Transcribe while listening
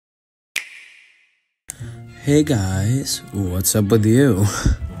Hey guys, what's up with you?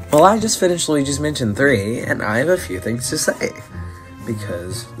 Well, I just finished Luigi's Mansion 3, and I have a few things to say,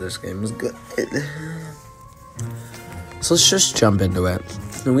 because this game is good. So let's just jump into it.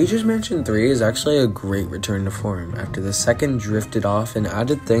 Luigi's Mansion 3 is actually a great return to form, after the second drifted off and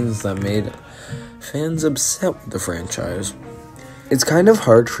added things that made fans upset with the franchise. It's kind of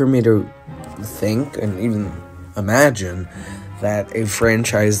hard for me to think, and even imagine, that a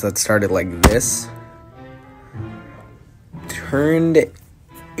franchise that started like this turned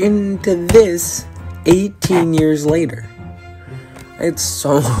into this 18 years later. It's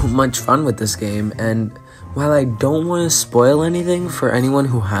so much fun with this game, and while I don't want to spoil anything for anyone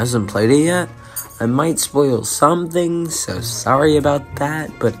who hasn't played it yet, I might spoil something, so sorry about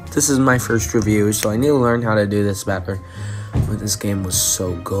that, but this is my first review, so I need to learn how to do this better. But this game was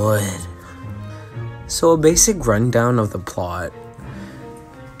so good. So a basic rundown of the plot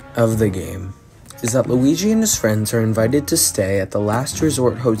of the game is that Luigi and his friends are invited to stay at the Last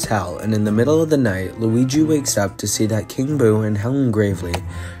Resort Hotel, and in the middle of the night, Luigi wakes up to see that King Boo and Helen Gravely,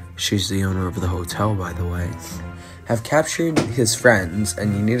 she's the owner of the hotel by the way, have captured his friends,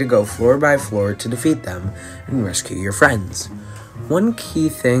 and you need to go floor by floor to defeat them and rescue your friends. One key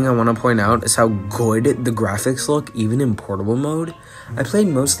thing I want to point out is how good the graphics look even in portable mode. I played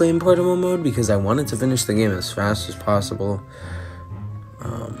mostly in portable mode because I wanted to finish the game as fast as possible.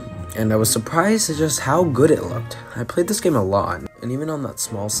 And I was surprised at just how good it looked. I played this game a lot, and even on that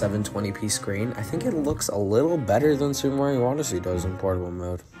small 720p screen, I think it looks a little better than Super Mario Odyssey does in portable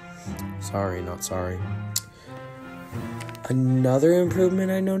mode. Sorry, not sorry. Another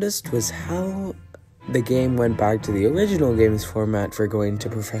improvement I noticed was how the game went back to the original game's format for going to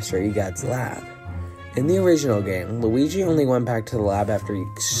Professor Egad's lab. In the original game, Luigi only went back to the lab after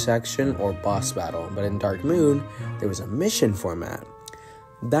each section or boss battle, but in Dark Moon, there was a mission format.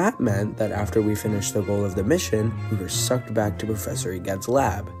 That meant that after we finished the goal of the mission, we were sucked back to Professor Egad's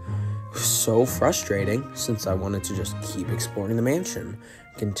lab. It was so frustrating, since I wanted to just keep exploring the mansion,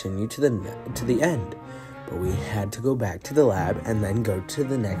 continue to the end. But we had to go back to the lab and then go to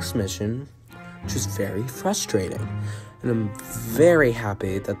the next mission, which is very frustrating. And I'm very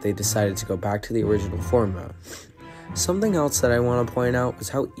happy that they decided to go back to the original format. Something else that I want to point out was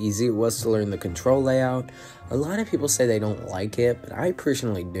how easy it was to learn the control layout. A lot of people say they don't like it, but I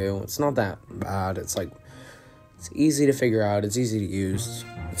personally do. It's not that bad. It's easy to figure out. It's easy to use.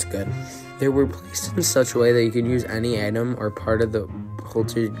 It's good. They were placed in such a way that you can use any item or part of the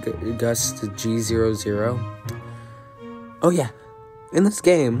Poltergust G00. Oh yeah. In this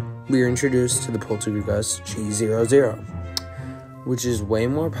game, we are introduced to the Poltergust G00, which is way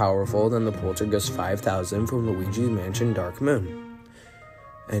more powerful than the Poltergust 5000 from Luigi's Mansion Dark Moon.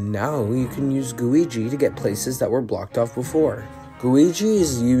 And now you can use Luigi to get places that were blocked off before. Luigi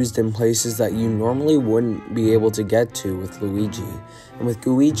is used in places that you normally wouldn't be able to get to with Luigi. And with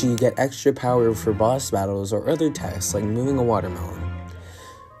Luigi, you get extra power for boss battles or other tasks like moving a watermelon.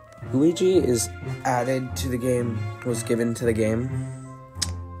 Luigi is added to the game, was given to the game,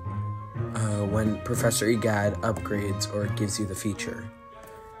 when Professor Egad upgrades or gives you the feature.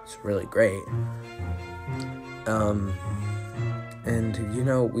 It's really great. And you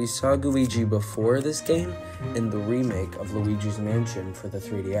know, we saw Luigi before this game in the remake of Luigi's Mansion for the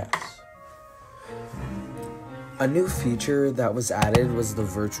 3DS. A new feature that was added was the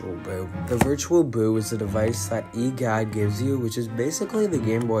Virtual Boo. The Virtual Boo is a device that Egad gives you, which is basically the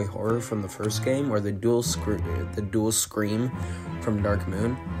Game Boy Horror from the first game, or the Dual Scream from Dark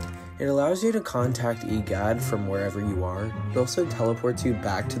Moon. It allows you to contact Egad from wherever you are. It also teleports you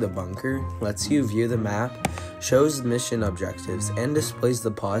back to the bunker, lets you view the map, shows mission objectives, and displays the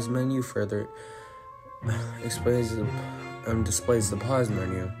pause menu displays the pause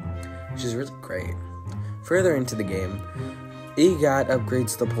menu, which is really great. Further into the game, Egad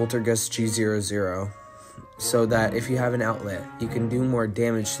upgrades the Poltergust G00 so that if you have an outlet, you can do more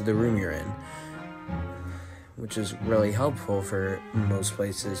damage to the room you're in, which is really helpful for most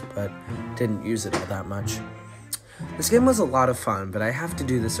places, but didn't use it all that much. This game was a lot of fun, but I have to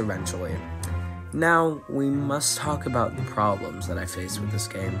do this eventually. Now, we must talk about the problems that I faced with this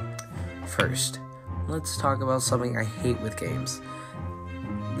game. First, let's talk about something I hate with games.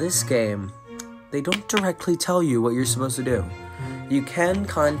 This game, they don't directly tell you what you're supposed to do. You can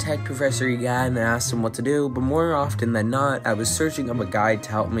contact Professor Egad and ask him what to do, but more often than not, I was searching up a guide to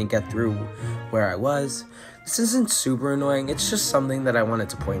help me get through where I was. This isn't super annoying, it's just something that I wanted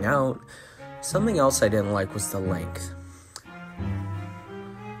to point out. Something else I didn't like was the length.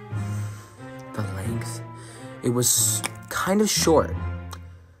 It was kind of short.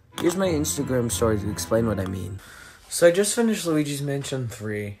 Here's my Instagram story to explain what I mean. So I just finished Luigi's Mansion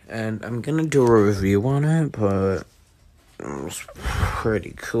 3, and I'm gonna do a review on it, but it was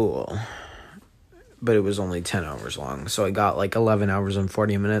pretty cool. But it was only 10 hours long, so I got like 11 hours and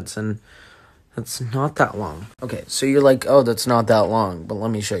 40 minutes, and that's not that long. Okay, so you're like, oh, that's not that long, but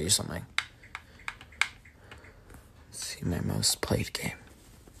let me show you something. Let's see my most played game.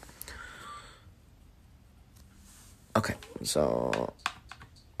 Okay, so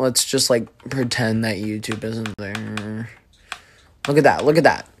let's just like pretend that YouTube isn't there. Look at that, look at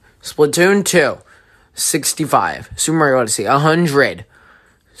that. Splatoon 2, 65. Super Mario Odyssey, 100.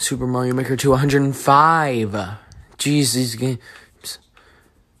 Super Mario Maker 2, 105. Jeez, these games.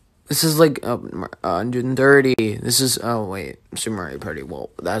 This is like 130. This is, oh wait, Super Mario Party. Well,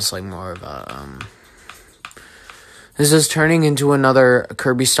 that's like more of a, This is turning into another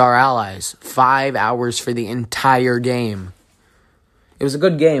Kirby Star Allies. 5 hours for the entire game. It was a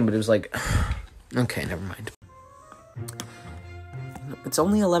good game, but it was like, okay, never mind. It's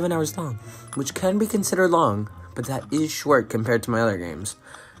only 11 hours long, which can be considered long, but that is short compared to my other games.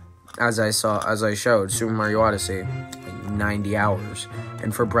 As I showed, Super Mario Odyssey, like 90 hours.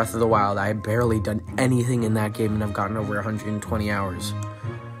 And for Breath of the Wild, I had barely done anything in that game, and I've gotten over 120 hours.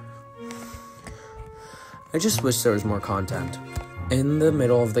 I just wish there was more content. In the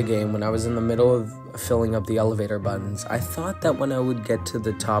middle of the game, when I was in the middle of filling up the elevator buttons, I thought that when I would get to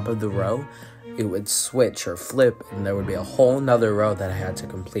the top of the row, it would switch or flip, and there would be a whole nother row that I had to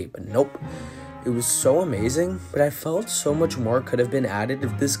complete, but nope. It was so amazing, but I felt so much more could have been added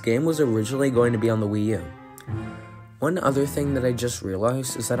if this game was originally going to be on the Wii U. One other thing that I just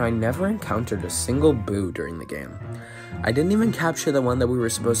realized is that I never encountered a single boo during the game. I didn't even capture the one that we were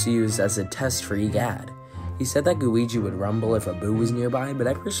supposed to use as a test for EGAD. He said that Luigi would rumble if a boo was nearby, but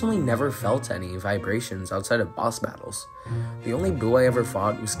I personally never felt any vibrations outside of boss battles. The only boo I ever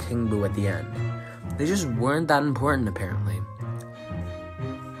fought was King Boo at the end. They just weren't that important, apparently.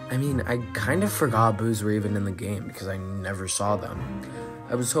 I mean, I kind of forgot boos were even in the game because I never saw them.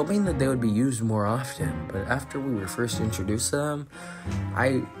 I was hoping that they would be used more often, but after we were first introduced to them,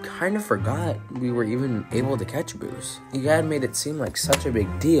 I kind of forgot we were even able to catch boos. EGAD made it seem like such a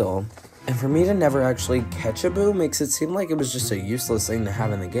big deal, and for me to never actually catch a boo makes it seem like it was just a useless thing to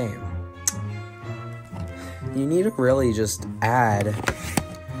have in the game. You need to really just add...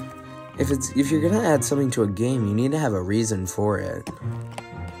 If you're gonna add something to a game, you need to have a reason for it.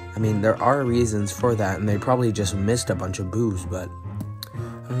 I mean, there are reasons for that, and they probably just missed a bunch of boos, but...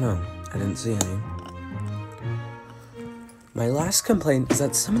 I don't know. I didn't see any. My last complaint is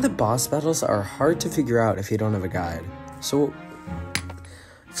that some of the boss battles are hard to figure out if you don't have a guide. So...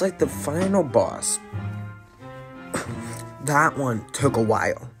 it's like the final boss. That one took a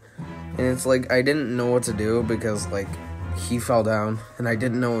while. And it's like, I didn't know what to do because, like, he fell down. And I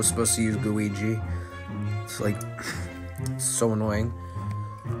didn't know I was supposed to use Luigi. It's like, it's so annoying.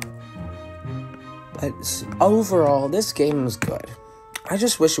 But overall, this game was good. I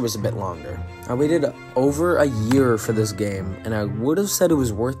just wish it was a bit longer. I waited over a year for this game. And I would have said it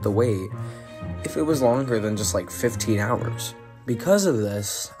was worth the wait if it was longer than just, like, 15 hours. Because of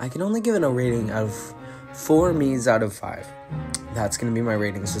this, I can only give it a rating of 4 me's out of 5. That's going to be my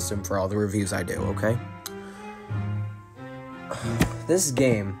rating system for all the reviews I do, okay? This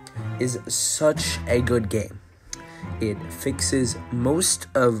game is such a good game. It fixes most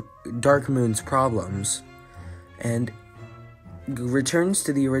of Dark Moon's problems and returns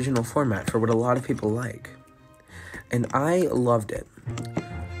to the original format for what a lot of people like. And I loved it.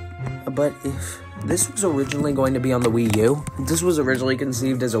 But if this was originally going to be on the Wii U, this was originally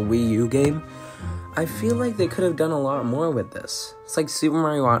conceived as a Wii U game, I feel like they could have done a lot more with this. It's like Super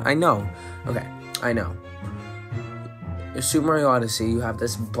Mario Odyssey. I know. Okay, I know. In Super Mario Odyssey, you have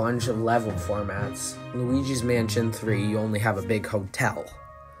this bunch of level formats. Luigi's Mansion 3, you only have a big hotel.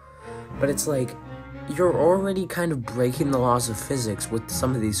 But it's like, you're already kind of breaking the laws of physics with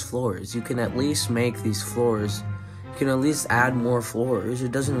some of these floors. You can at least make these floors... you can at least add more floors.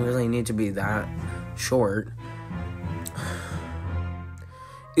 It doesn't really need to be that short.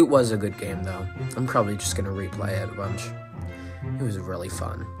 It was a good game, though. I'm probably just going to replay it a bunch. It was really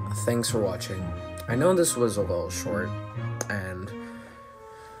fun. Thanks for watching. I know this was a little short, and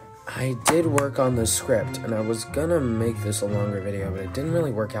I did work on the script, and I was going to make this a longer video, but it didn't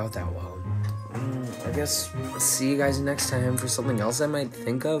really work out that well. I guess see you guys next time for something else I might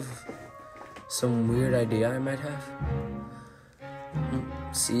think of. Some weird idea I might have.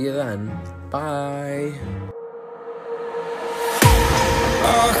 See you then. Bye.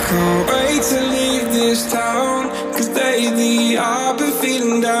 I can't wait to leave this town, 'cause lately I've been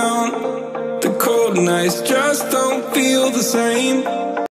feeling down. The cold nights just don't feel the same.